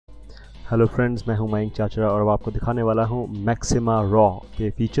Hello friends, मैं हूं मयंक चाचरा और अब आपको दिखाने वाला हूं मैक्सिमा रॉ के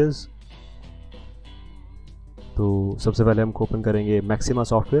फीचर्स। तो सबसे पहले हम ओपन करेंगे मैक्सिमा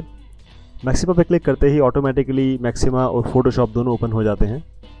सॉफ्टवेयर। मैक्सिमा पे क्लिक करते ही ऑटोमेटिकली मैक्सिमा और फोटोशॉप दोनों ओपन हो जाते हैं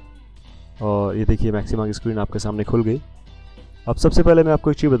और ये देखिए मैक्सिमा की स्क्रीन आपके सामने खुल गई। अब सबसे पहले मैं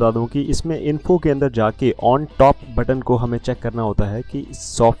आपको एक चीज़ बता दूं कि इसमें इन्फो के अंदर जाके ऑन टॉप बटन को हमें चेक करना होता है कि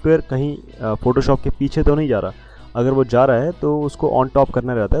सॉफ्टवेयर कहीं फोटोशॉप के पीछे तो नहीं जा रहा। अगर वो जा रहा है तो उसको ऑन टॉप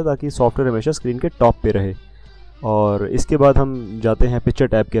करना रहता है ताकि सॉफ्टवेयर हमेशा स्क्रीन के टॉप पे रहे। और इसके बाद हम जाते हैं पिक्चर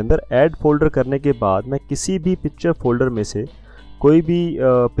टैब के अंदर। ऐड फोल्डर करने के बाद मैं किसी भी पिक्चर फोल्डर में से कोई भी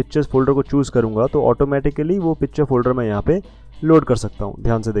पिक्चर्स फोल्डर को चूज़ करूँगा तो ऑटोमेटिकली वो पिक्चर फोल्डर मैं यहाँ पे लोड कर सकता हूँ।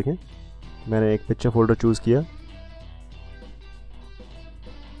 ध्यान से देखें, मैंने एक पिक्चर फोल्डर चूज़ किया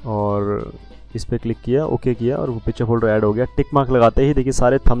और इस पर क्लिक किया, ओके किया और वो पिक्चर फोल्डर ऐड हो गया। टिक मार्क लगाते ही देखिए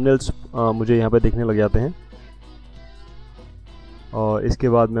सारे थंबनेल्स मुझे यहाँ पे देखने लग जाते हैं। और इसके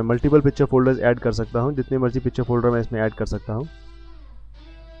बाद मैं मल्टीपल पिक्चर फोल्डर्स ऐड कर सकता हूँ, जितने मर्जी पिक्चर फोल्डर मैं इसमें ऐड कर सकता हूँ।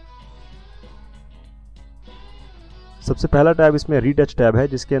 सबसे पहला टैब इसमें रीटच टैब है,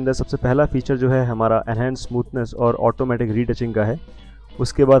 जिसके अंदर सबसे पहला फीचर जो है हमारा एनहेंस स्मूथनेस और ऑटोमेटिक रीटचिंग का है।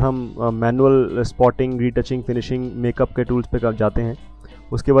 उसके बाद हम manual spotting, retouching, finishing, makeup के टूल्स पे जाते हैं।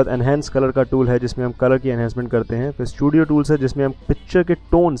 उसके बाद एनहेंस कलर का टूल है जिसमें हम कलर की एनहेंसमेंट करते हैं। फिर स्टूडियो टूल्स है जिसमें हम पिक्चर के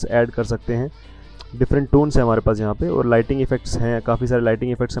टोन्स ऐड कर सकते हैं। डिफरेंट टोन्स हैं हमारे पास यहाँ पे और लाइटिंग इफेक्ट्स हैं, काफ़ी सारे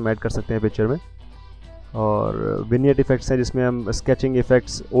लाइटिंग इफेक्ट्स हम ऐड कर सकते हैं पिक्चर में। और विनियट इफेक्ट्स हैं जिसमें हम sketching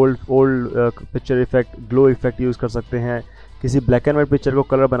effects, old picture effect, glow effect use कर सकते हैं। किसी ब्लैक एंड वाइट पिक्चर को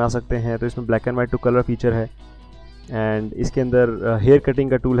कलर बना सकते हैं तो इसमें black and white to colour feature है। एंड इसके अंदर हेयर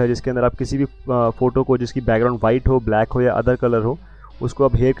कटिंग का टूल है जिसके अंदर आप किसी भी फ़ोटो को जिसकी बैकग्राउंड वाइट हो, ब्लैक हो या अदर कलर हो, उसको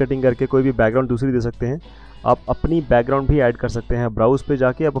आप हेयर कटिंग करके कोई भी बैकग्राउंड दूसरी दे सकते हैं। आप अपनी बैकग्राउंड भी ऐड कर सकते हैं। ब्राउज़ पे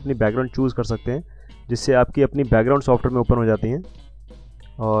जाके आप अपनी बैकग्राउंड चूज़ कर सकते हैं जिससे आपकी अपनी बैकग्राउंड सॉफ्टवेयर में ओपन हो जाती हैं।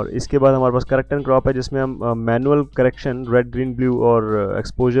 और इसके बाद हमारे पास करेक्ट एंड क्रॉप है जिसमें हम manual correction, red, green, blue और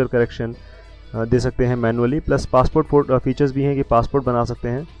एक्सपोजर करेक्शन दे सकते हैं मैनुअली। प्लस पासपोर्ट फीचर्स भी हैं कि पासपोर्ट बना सकते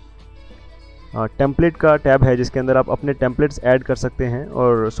हैं। टेम्पलेट का टैब है जिसके अंदर आप अपने टेम्पलेट्स ऐड कर सकते हैं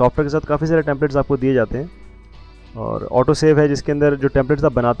और सॉफ्टवेयर के साथ काफ़ी सारे टेम्पलेट्स आपको दिए जाते हैं। और ऑटो सेव है जिसके अंदर जो टेम्पलेट्स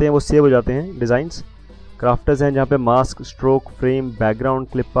आप बनाते हैं वो सेव हो जाते हैं। डिज़ाइंस, क्राफ्टर्स हैं जहाँ पे mask, stroke, frame, background,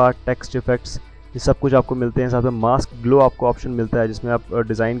 clip art, text effects, ये सब कुछ आपको मिलते हैं। साथ में मास्क ग्लो आपको ऑप्शन मिलता है जिसमें आप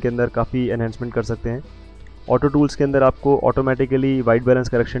डिज़ाइन के अंदर काफ़ी एनहेंसमेंट कर सकते हैं। ऑटो टूल्स के अंदर आपको automatically white balance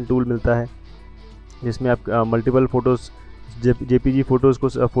correction tool मिलता है जिसमें आप मल्टीपल फ़ोटोज़, जेपीजी फ़ोटोज़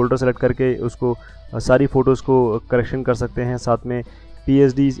को फोल्डर सेलेक्ट करके उसको सारी फ़ोटोज़ को करेक्शन कर सकते हैं। साथ में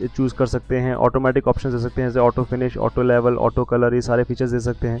PSD चूज़ कर सकते हैं। ऑटोमेटिक ऑप्शन दे सकते हैं जैसे auto finish, auto level, auto colour, ये सारे फीचर्स दे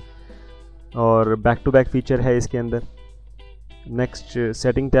सकते हैं। और बैक टू बैक फीचर है इसके अंदर। नेक्स्ट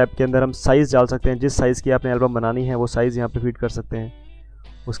सेटिंग टैब के अंदर हम साइज़ डाल सकते हैं, जिस साइज़ की आपने एल्बम बनानी है वो साइज़ यहाँ पे फीड कर सकते हैं।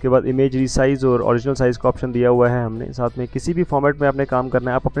 उसके बाद इमेज रीसाइज़ और ओरिजिनल साइज़ का ऑप्शन दिया हुआ है हमने। साथ में किसी भी फॉर्मेट में आपने काम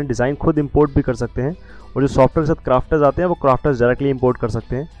करना है आप अपने डिज़ाइन खुद इंपोर्ट भी कर सकते हैं और जो सॉफ्टवेयर के साथ क्राफ्टर्स आते हैं वो क्राफ्टर्स डायरेक्टली इंपोर्ट कर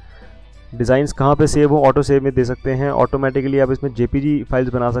सकते हैं। डिज़ाइंस कहाँ पे सेव हो, ऑटो सेव में दे सकते हैं। ऑटोमेटिकली आप इसमें JPG फाइल्स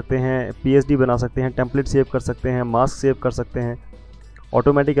बना सकते हैं, PSD बना सकते हैं, टेम्पलेट सेव कर सकते हैं, मास्क सेव कर सकते हैं,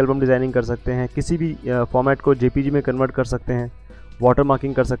 ऑटोमेटिक एल्बम डिज़ाइनिंग कर सकते हैं, किसी भी फॉर्मेट को JPG में कन्वर्ट कर सकते हैं, वाटर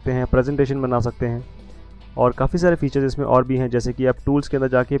मार्किंग कर सकते हैं, प्रेजेंटेशन बना सकते हैं। और काफ़ी सारे फीचर्स इसमें और भी हैं जैसे कि आप टूल्स के अंदर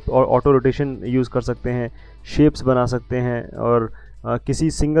जाके ऑटो रोटेशन यूज़ कर सकते हैं, शेप्स बना सकते हैं और किसी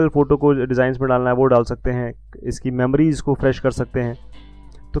सिंगल फ़ोटो को डिज़ाइंस में डालना है वो डाल सकते हैं। इसकी मेमोरीज़ को फ्रेश कर सकते हैं।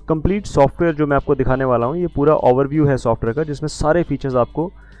 तो कंप्लीट सॉफ्टवेयर जो मैं आपको दिखाने वाला हूँ ये पूरा ओवरव्यू है सॉफ्टवेयर का, जिसमें सारे फीचर्स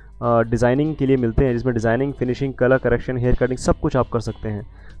आपको डिज़ाइनिंग के लिए मिलते हैं, जिसमें designing, finishing, colour correction, hair cutting सब कुछ आप कर सकते हैं।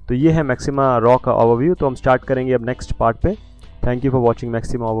 तो ये है मैक्सिमा रॉ का ओवरव्यू। तो हम स्टार्ट करेंगे अब नेक्स्ट पार्ट पे। Thank you for watching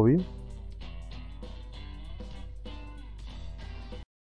maxima overview.